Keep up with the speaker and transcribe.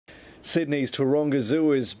Sydney's Taronga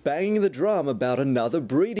Zoo is banging the drum about another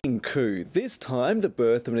breeding coup, this time the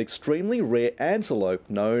birth of an extremely rare antelope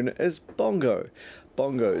known as bongo.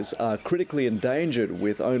 Bongos are critically endangered,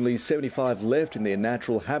 with only 75 left in their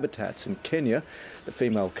natural habitats in Kenya. The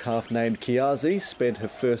female calf named Kiazi spent her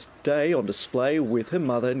first day on display with her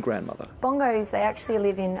mother and grandmother. Bongos, they actually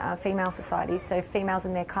live in female societies, so females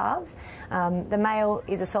and their calves. The male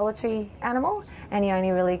is a solitary animal and he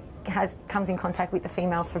only really comes in contact with the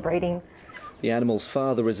females for breeding. The animal's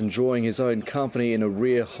father is enjoying his own company in a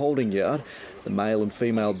rear holding yard. The male and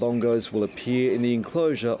female bongos will appear in the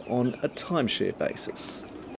enclosure on a timeshare basis.